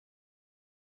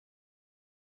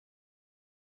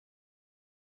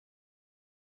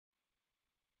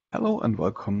Hello and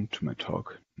welcome to my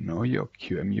talk, Know Your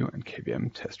QEMU and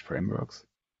KVM Test Frameworks.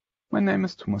 My name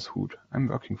is Huth, I'm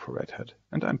working for Red Hat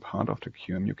and I'm part of the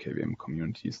QEMU KVM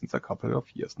community since a couple of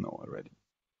years now already.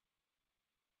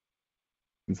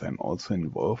 Since I'm also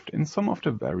involved in some of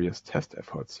the various test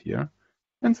efforts here,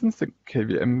 and since the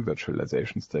KVM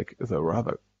virtualization stack is a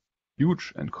rather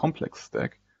huge and complex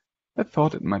stack, I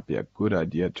thought it might be a good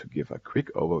idea to give a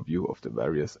quick overview of the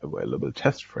various available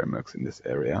test frameworks in this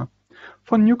area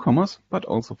for newcomers, but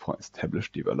also for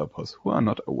established developers who are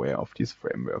not aware of these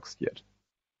frameworks yet.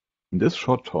 In this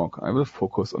short talk, I will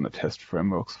focus on the test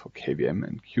frameworks for KVM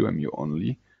and QEMU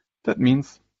only. That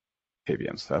means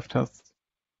KVM self-tests,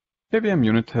 KVM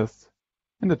unit tests,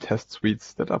 and the test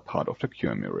suites that are part of the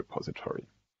QEMU repository.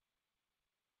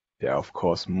 There are of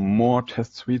course more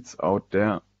test suites out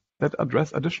there that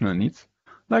address additional needs,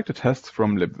 like the tests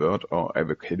from libvirt or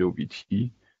Avocado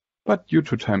VT, but due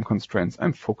to time constraints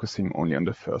I'm focusing only on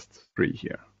the first three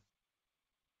here.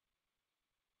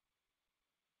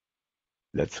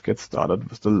 Let's get started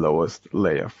with the lowest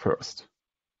layer first,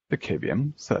 the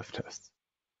KVM self-tests.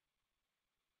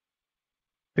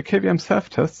 The KVM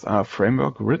self-tests are a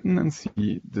framework written in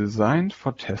C designed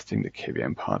for testing the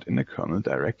KVM part in the kernel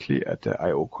directly at the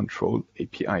I/O control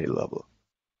API level.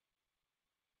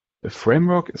 The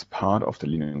framework is part of the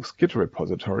Linux Git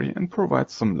repository and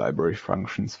provides some library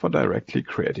functions for directly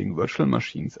creating virtual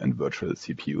machines and virtual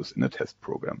CPUs in a test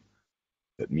program.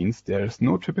 That means there is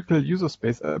no typical user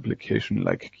space application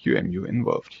like QEMU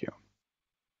involved here.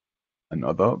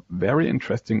 Another very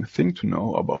interesting thing to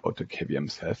know about the KVM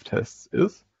self-tests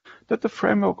is that the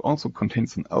framework also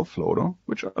contains an elf loader,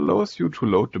 which allows you to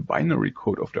load the binary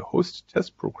code of the host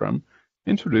test program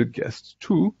into the guest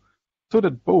too, so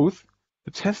that both the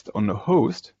test on the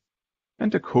host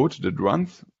and the code that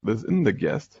runs within the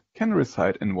guest can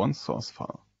reside in one source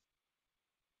file.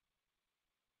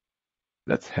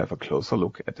 Let's have a closer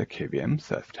look at the KVM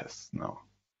self-tests now.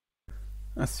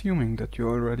 Assuming that you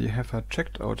already have a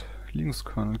checked out Linux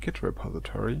kernel Git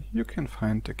repository, you can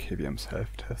find the KVM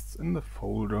self-tests in the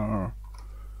folder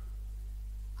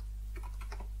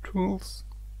Tools,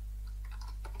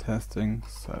 Testing,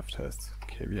 Self-tests,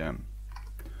 KVM.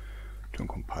 To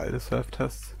compile the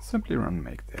self-tests, simply run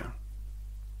make there.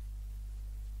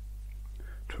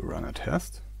 To run a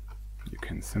test, you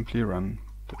can simply run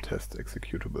the test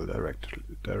executable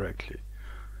directly.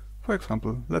 For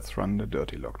example, let's run the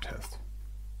dirty log test.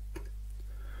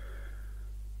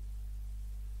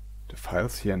 The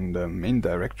files here in the main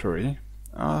directory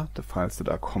are the files that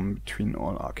are common between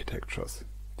all architectures.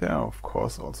 There are of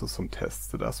course also some tests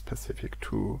that are specific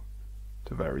to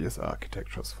the various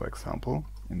architectures. For example,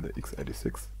 in the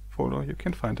x86 folder you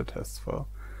can find the tests for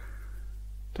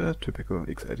the typical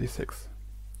x86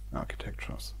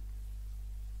 architectures.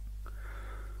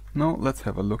 Now let's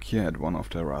have a look here at one of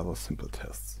the rather simple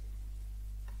tests.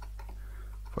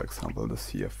 For example, the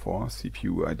CF4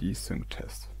 CPU ID sync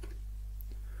test.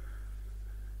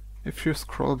 If you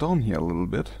scroll down here a little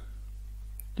bit,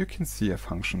 you can see a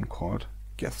function called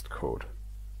guest code.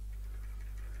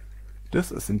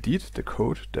 This is indeed the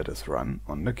code that is run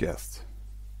on the guest.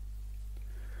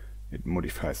 It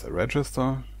modifies a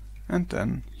register and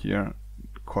then here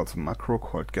calls a macro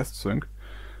called guestsync,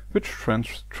 which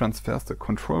transfers the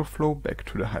control flow back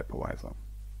to the hypervisor.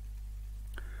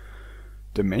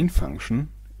 The main function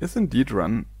is indeed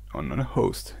run on a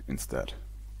host instead.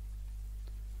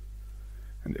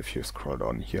 And if you scroll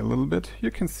down here a little bit, you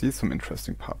can see some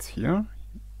interesting parts here.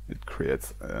 It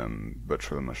creates a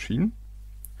virtual machine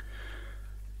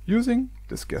using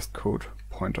this guest code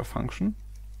pointer function,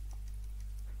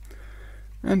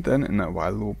 and then in a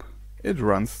while loop it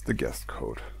runs the guest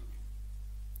code.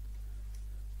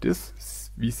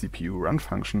 This vCPU run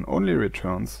function only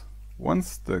returns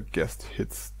once the guest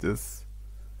hits this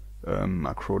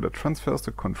macro that transfers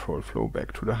the control flow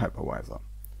back to the hypervisor.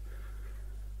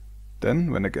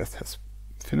 Then when the guest has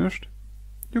finished,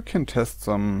 you can test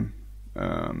some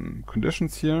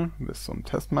conditions here with some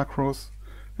test macros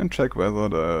and check whether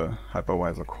the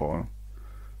hypervisor call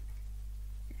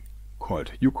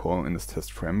called ucall in this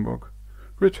test framework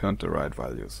returned the right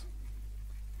values.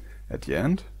 At the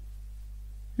end,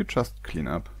 you just clean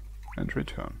up and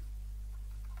return.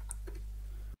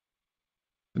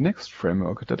 The next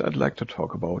framework that I'd like to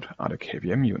talk about are the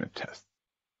KVM unit tests.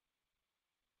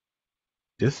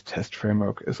 This test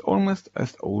framework is almost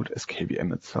as old as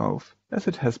KVM itself, as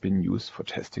it has been used for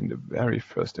testing the very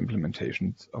first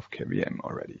implementations of KVM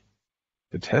already.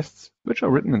 The tests, which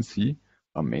are written in C,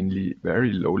 are mainly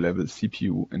very low-level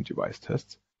CPU and device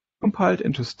tests, compiled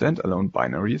into standalone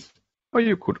binaries, or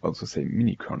you could also say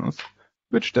mini-kernels,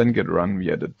 which then get run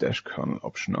via the -kernel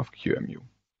option of QEMU.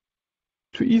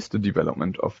 To ease the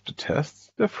development of the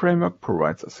tests, the framework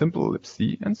provides a simple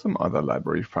libc and some other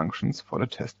library functions for the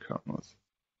test kernels.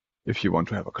 If you want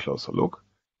to have a closer look,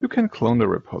 you can clone the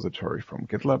repository from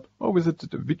GitLab or visit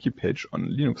the wiki page on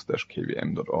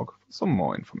linux-kvm.org for some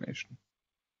more information.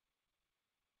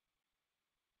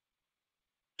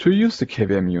 To use the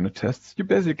KVM unit tests, you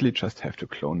basically just have to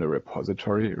clone the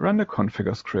repository, run the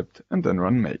configure script, and then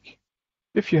run make.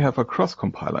 If you have a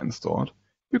cross-compiler installed,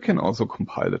 you can also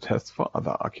compile the tests for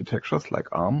other architectures like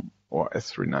ARM or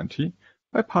S390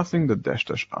 by passing the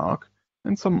 --arg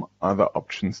and some other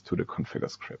options to the configure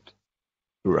script.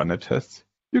 To run the tests,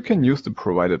 you can use the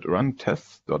provided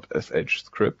runtests.sh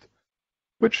script,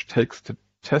 which takes the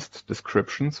test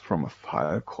descriptions from a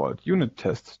file called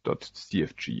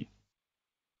unittest.cfg.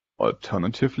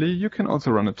 Alternatively, you can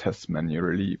also run a test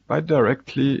manually by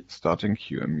directly starting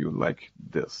QEMU like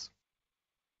this.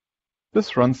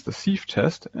 This runs the sieve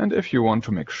test, and if you want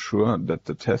to make sure that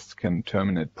the test can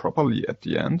terminate properly at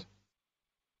the end,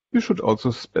 you should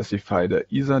also specify the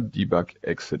either debug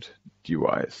exit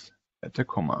device at the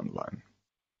command line.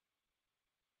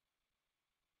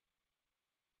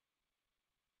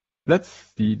 Let's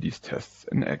see these tests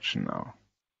in action now.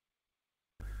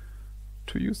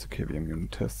 To use the KVM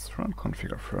unit tests, run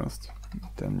configure first,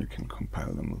 then you can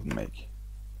compile them with make.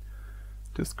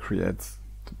 This creates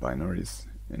the binaries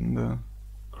in the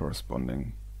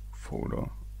corresponding folder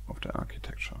of the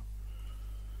architecture.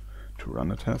 To run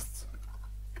the tests,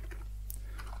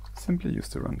 simply use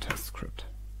the run test script.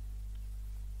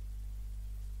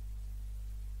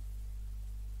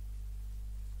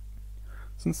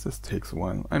 Since this takes a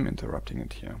while, I'm interrupting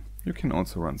it here. You can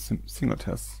also run single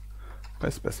tests by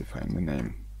specifying the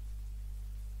name.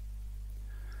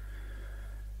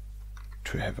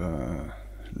 To have a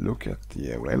look at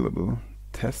the available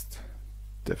test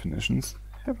definitions,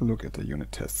 have a look at the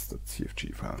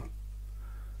unittests.cfg file.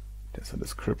 There's a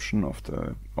description of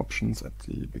the options at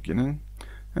the beginning,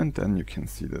 and then you can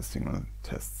see the single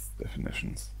tests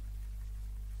definitions.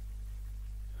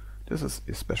 This is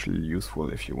especially useful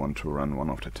if you want to run one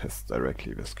of the tests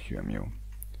directly with QEMU.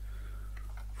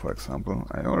 For example,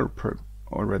 I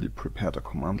already prepared a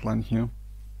command line here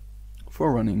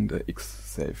for running the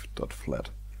xsave.flat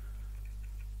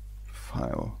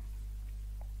file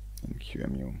in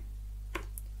QEMU.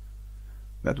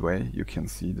 That way you can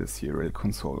see the serial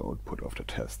console output of the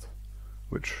test,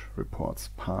 which reports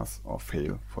pass or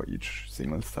fail for each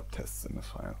single subtest in the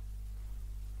file.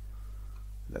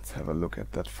 Let's have a look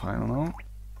at that file now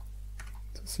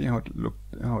to see how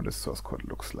the source code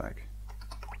looks like.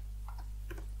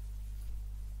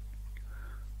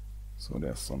 So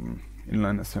there's some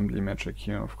inline assembly magic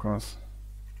here, of course.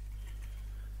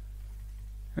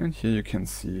 And here you can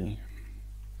see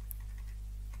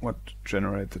what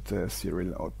generated the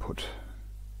serial output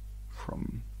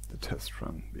from the test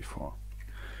run before.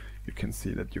 You can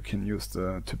see that you can use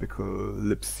the typical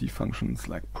libc functions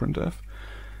like printf,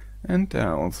 and there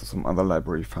are also some other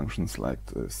library functions like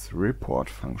this report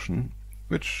function,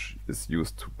 which is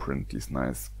used to print these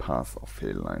nice pass or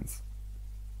fail lines.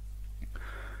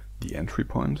 The entry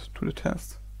point to the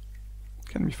test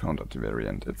can be found at the very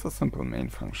end. It's a simple main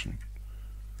function.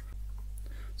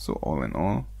 So all in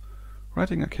all,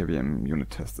 writing a KVM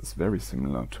unit test is very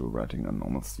similar to writing a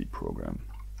normal C program.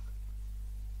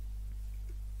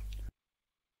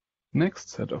 Next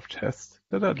set of tests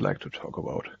that I'd like to talk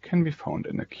about can be found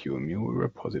in the QEMU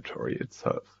repository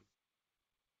itself.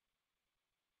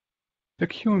 The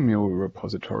QEMU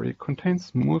repository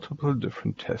contains multiple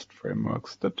different test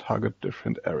frameworks that target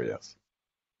different areas.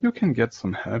 You can get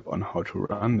some help on how to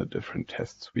run the different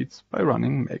test suites by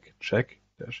running make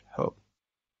check-help.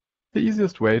 The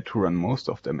easiest way to run most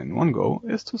of them in one go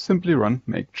is to simply run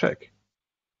make check.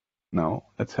 Now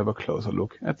let's have a closer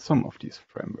look at some of these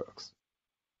frameworks.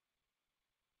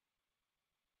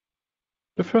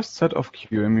 The first set of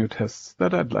QEMU tests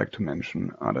that I'd like to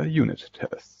mention are the unit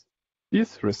tests.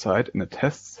 These reside in the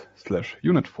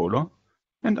tests/unit folder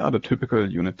and are the typical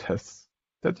unit tests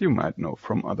that you might know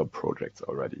from other projects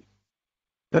already.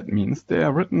 That means they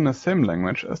are written in the same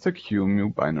language as the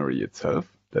QEMU binary itself,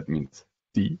 that means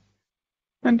C,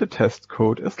 and the test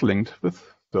code is linked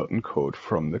with certain code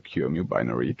from the QEMU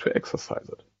binary to exercise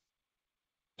it.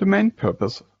 The main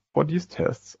purpose for these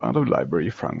tests are the library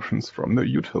functions from the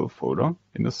util folder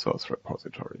in the source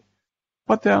repository.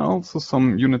 But there are also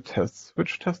some unit tests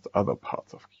which test other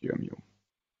parts of QEMU.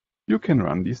 You can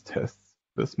run these tests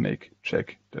with make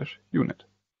check-unit.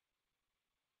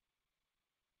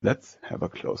 Let's have a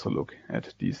closer look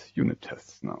at these unit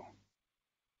tests now.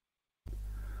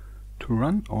 To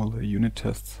run all the unit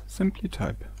tests, simply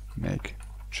type make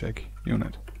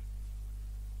check-unit.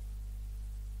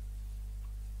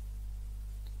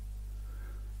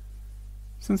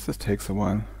 Since this takes a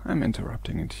while, I'm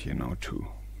interrupting it here now too.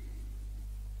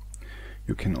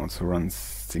 You can also run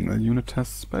single unit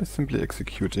tests by simply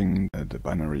executing the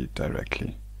binary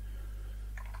directly.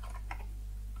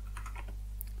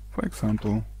 For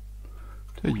example,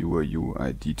 the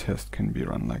UID test can be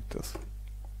run like this.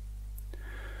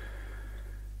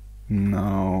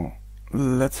 Now,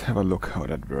 let's have a look how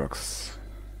that works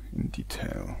in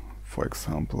detail. For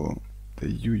example, the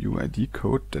UUID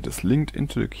code that is linked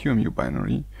into the QEMU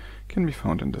binary can be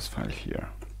found in this file here.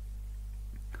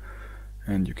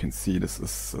 And you can see this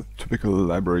is a typical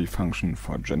library function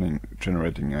for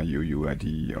generating a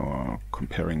UUID or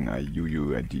comparing a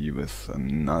UUID with a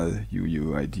null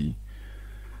UUID.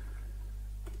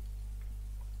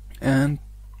 And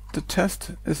the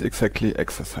test is exactly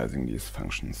exercising these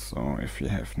functions. So if we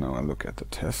have now a look at the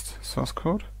test source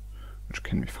code, which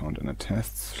can be found in a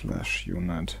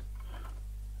test/unit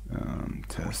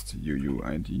test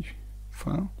UUID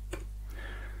file,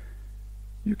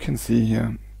 you can see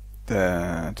here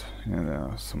that there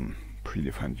are some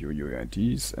predefined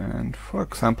UUIDs, and for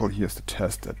example here's the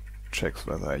test that checks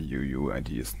whether a UUID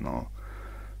is null.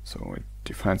 So it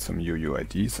defines some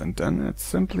UUIDs and then it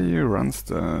simply runs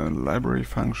the library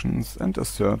functions and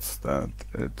asserts that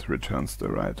it returns the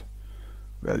right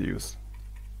values.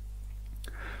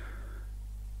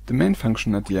 The main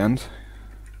function at the end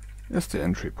is the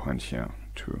entry point here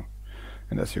too,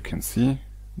 and as you can see,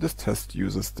 this test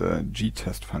uses the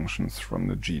gtest functions from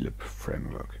the glib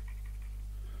framework.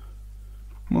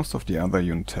 Most of the other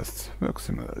unit tests work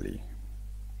similarly.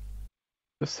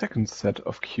 The second set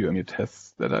of QEMU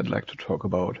tests that I'd like to talk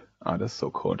about are the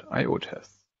so-called I/O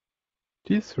tests.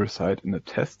 These reside in the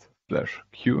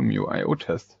test/QEMU I/O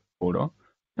test folder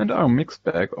and are a mixed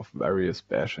bag of various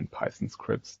Bash and Python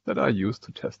scripts that are used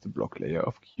to test the block layer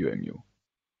of QEMU.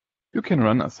 You can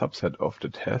run a subset of the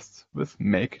tests with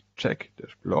make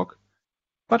check-block,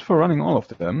 but for running all of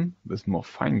them with more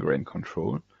fine-grained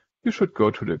control, you should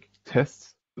go to the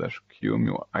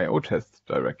test/QEMU I/O test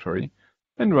directory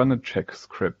and run a check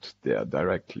script there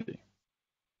directly.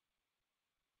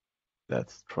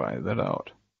 Let's try that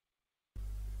out.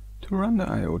 To run the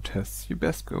I/O tests, you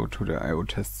best go to the I/O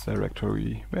tests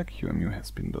directory where QEMU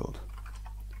has been built.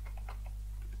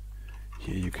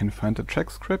 Here you can find the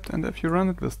check script, and if you run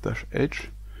it with -h,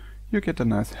 you get a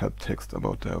nice help text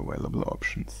about the available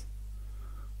options.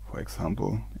 For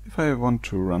example, if I want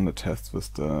to run the tests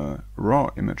with the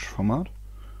raw image format,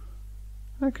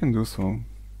 I can do so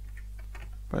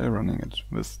by running it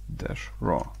with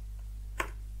 -raw.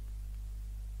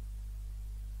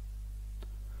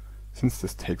 Since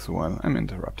this takes a while, I'm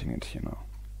interrupting it here now.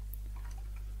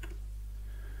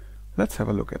 Let's have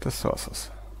a look at the sources.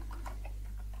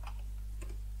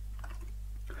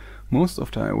 Most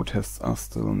of the I/O tests are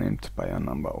still named by a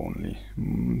number only.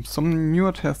 Some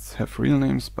newer tests have real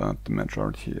names, but the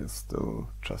majority is still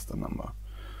just a number.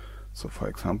 So for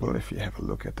example, if you have a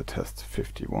look at the test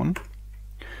 51,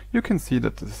 you can see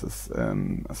that this is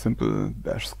a simple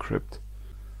bash script.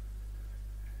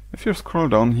 If you scroll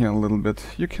down here a little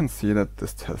bit, you can see that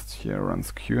this test here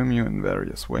runs QEMU in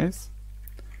various ways.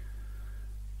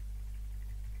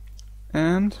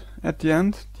 And at the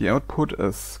end, the output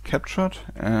is captured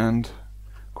and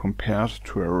compared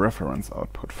to a reference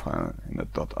output file in the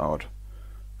 .out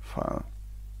file.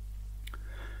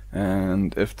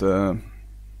 And if the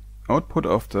output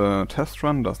of the test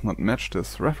run does not match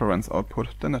this reference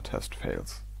output, then the test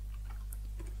fails.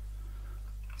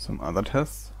 Some other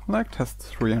tests, like test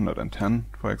 310,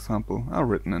 for example, are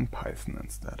written in Python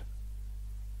instead.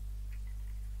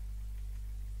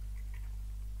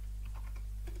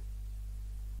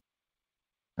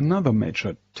 Another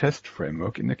major test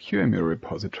framework in the QEMU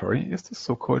repository is the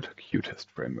so-called Qtest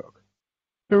framework.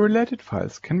 The related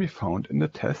files can be found in the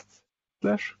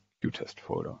tests/Qtest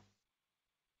folder.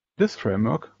 This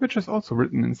framework, which is also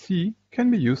written in C, can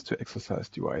be used to exercise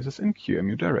devices in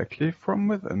QEMU directly from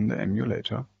within the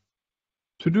emulator.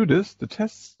 To do this, the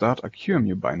tests start a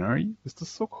QEMU binary with the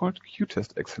so-called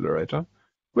Qtest accelerator,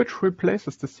 which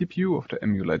replaces the CPU of the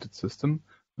emulated system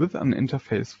with an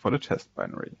interface for the test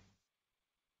binary.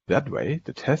 That way,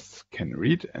 the tests can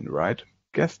read and write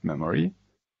guest memory,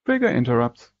 trigger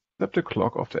interrupts, step the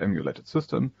clock of the emulated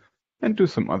system, and do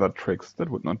some other tricks that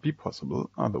would not be possible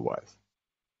otherwise.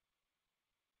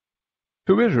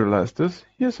 To visualize this,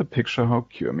 here's a picture how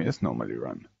QEMU is normally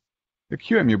run. The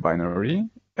QEMU binary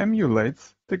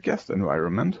emulates the guest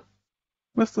environment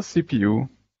with the CPU,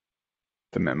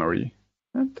 the memory,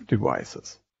 and the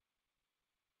devices.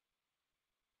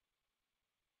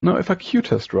 Now if a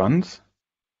Qtest runs,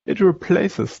 it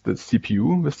replaces the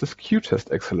CPU with this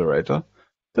Qtest accelerator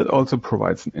that also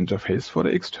provides an interface for the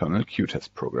external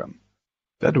Qtest program.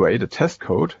 That way the test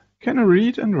code can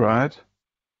read and write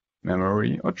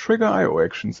memory or trigger I/O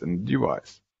actions in the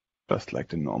device, just like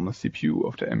the normal CPU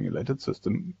of the emulated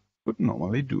system would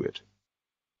normally do it.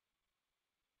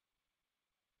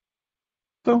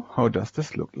 So how does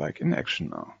this look like in action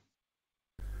now?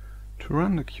 To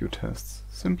run the Qtests,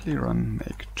 simply run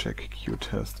make check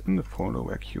Qtest in the folder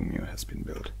where QEMU has been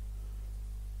built.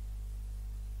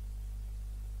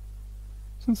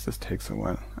 Since this takes a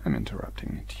while, I'm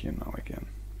interrupting it here now again.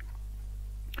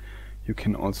 You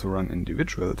can also run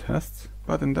individual tests,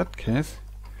 but in that case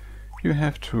you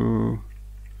have to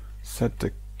set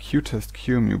the Qtest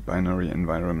QEMU binary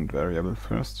environment variable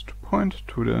first to point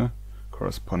to the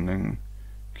corresponding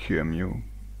QEMU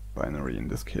binary, in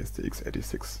this case the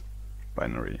x86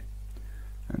 binary.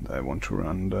 And I want to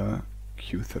run the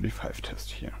Q35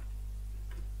 test here.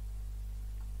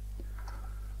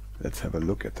 Let's have a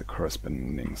look at the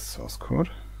corresponding source code,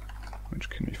 which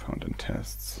can be found in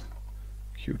tests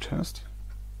Qtest.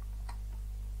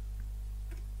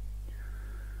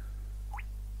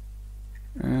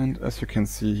 And as you can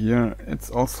see here,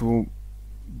 it's also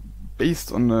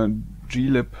based on the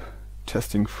glib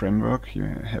testing framework. You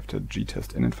have the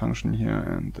gtest init function here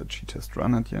and the gtest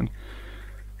run at the end.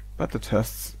 But the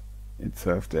tests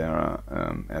itself, they are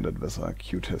added with a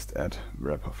qtest add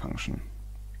wrapper function.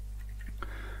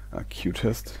 A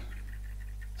qtest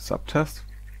subtest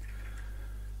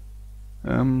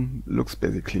looks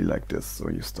basically like this. So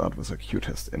you start with a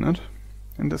qtest init.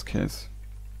 In this case,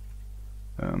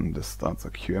 this starts a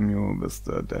QEMU with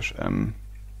the -m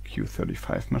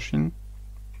Q35 machine.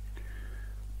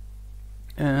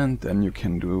 And then you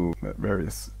can do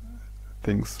various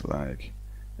things like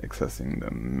accessing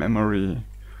the memory,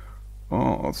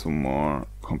 or also more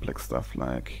complex stuff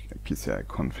like PCI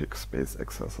config, space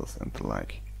accessors and the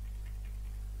like.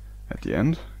 At the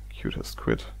end, qtest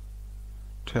quit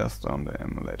tears down the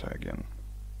emulator again.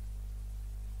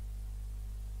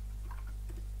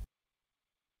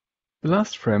 The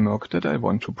last framework that I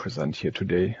want to present here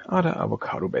today are the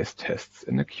avocado-based tests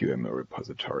in the QEMU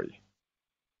repository.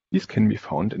 These can be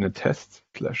found in the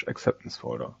tests/acceptance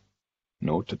folder.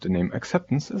 Note that the name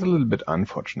acceptance is a little bit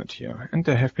unfortunate here, and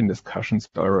there have been discussions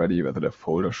already whether the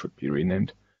folder should be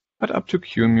renamed, but up to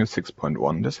QEMU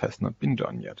 6.1 this has not been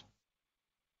done yet.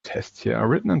 Tests here are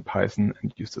written in Python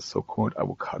and use the so-called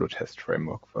avocado test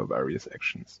framework for various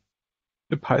actions.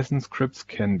 The Python scripts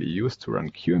can be used to run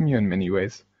QEMU in many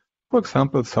ways. For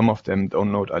example, some of them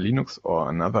download a Linux or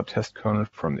another test kernel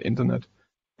from the internet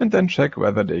and then check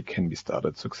whether they can be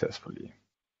started successfully.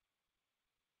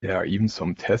 There are even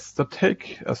some tests that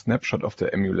take a snapshot of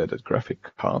the emulated graphic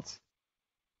cards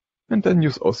and then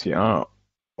use OCR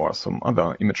or some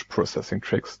other image processing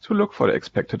tricks to look for the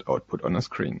expected output on a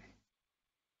screen.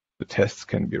 The tests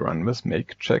can be run with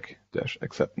make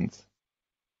check-acceptance.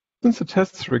 Since the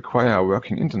tests require a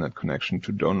working internet connection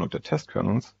to download the test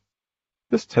kernels,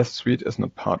 this test suite is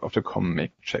not part of the common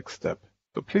make check step,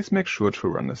 so please make sure to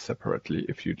run this separately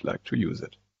if you'd like to use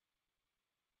it.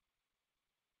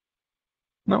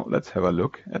 Now let's have a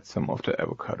look at some of the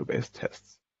avocado-based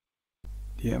tests.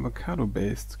 The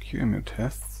avocado-based QEMU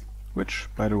tests, which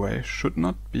by the way should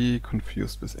not be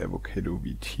confused with avocado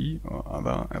VT or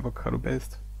other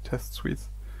avocado-based test suites,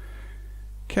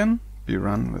 can be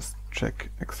run with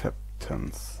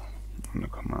check-acceptance on the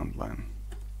command line.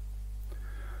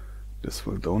 This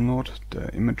will download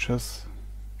the images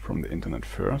from the internet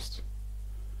first,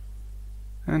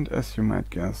 and as you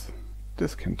might guess,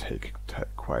 this can take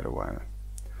quite a while.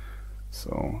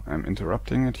 So I'm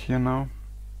interrupting it here now,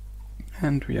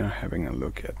 and we are having a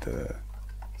look at the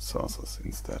sources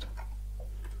instead.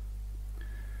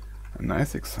 A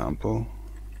nice example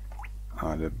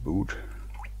are the boot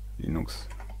Linux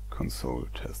console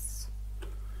tests.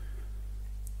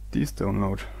 These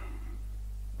download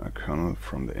a kernel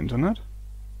from the internet.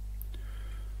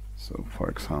 So for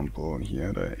example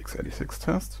here the x86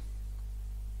 test.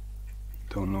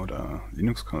 Download a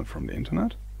Linux kernel from the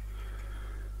internet.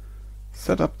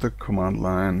 Set up the command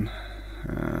line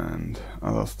and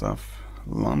other stuff.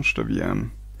 Launch the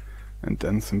VM and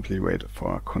then simply wait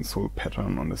for a console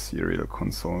pattern on the serial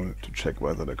console to check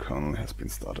whether the kernel has been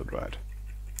started right.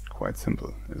 Quite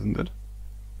simple, isn't it?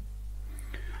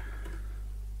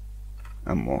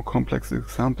 A more complex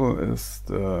example is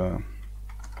the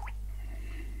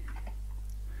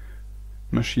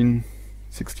machine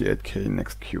 68K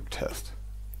Nextcube test.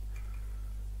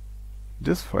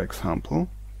 This, for example,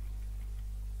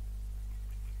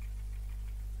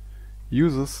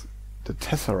 uses the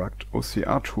Tesseract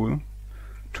OCR tool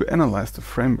to analyze the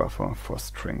frame buffer for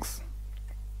strings.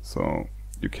 So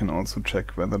you can also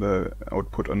check whether the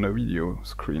output on the video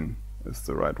screen is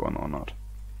the right one or not.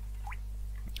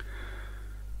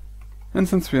 And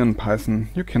since we're in Python,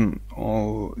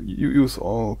 you use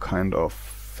all kind of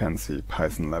fancy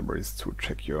Python libraries to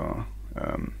check your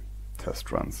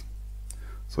test runs.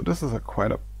 So this is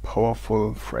quite a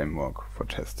powerful framework for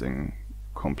testing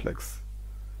complex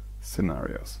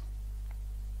scenarios.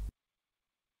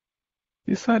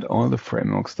 Beside all the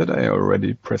frameworks that I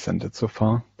already presented so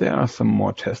far, there are some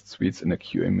more test suites in the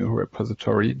QEMU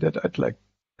repository that I'd like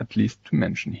at least to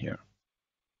mention here.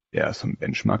 There are some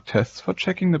benchmark tests for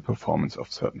checking the performance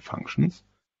of certain functions.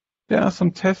 There are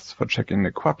some tests for checking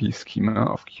the QAPI schema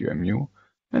of QEMU,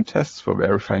 and tests for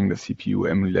verifying the CPU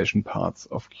emulation parts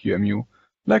of QEMU,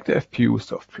 like the FPU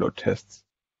soft float tests,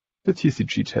 the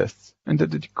TCG tests, and the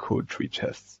decode tree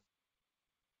tests.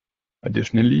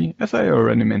 Additionally, as I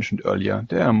already mentioned earlier,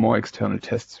 there are more external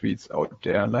test suites out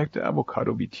there like the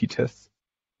Avocado VT tests,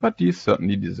 but these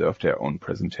certainly deserve their own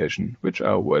presentation, which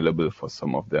are available for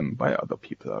some of them by other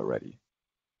people already.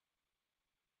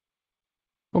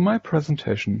 For my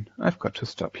presentation, I've got to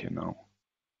stop here now.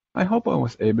 I hope I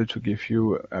was able to give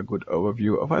you a good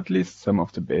overview of at least some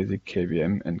of the basic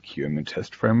KVM and QEMU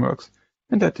test frameworks,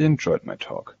 and that you enjoyed my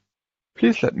talk.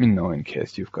 Please let me know in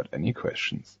case you've got any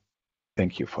questions.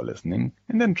 Thank you for listening,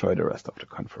 and enjoy the rest of the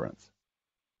conference.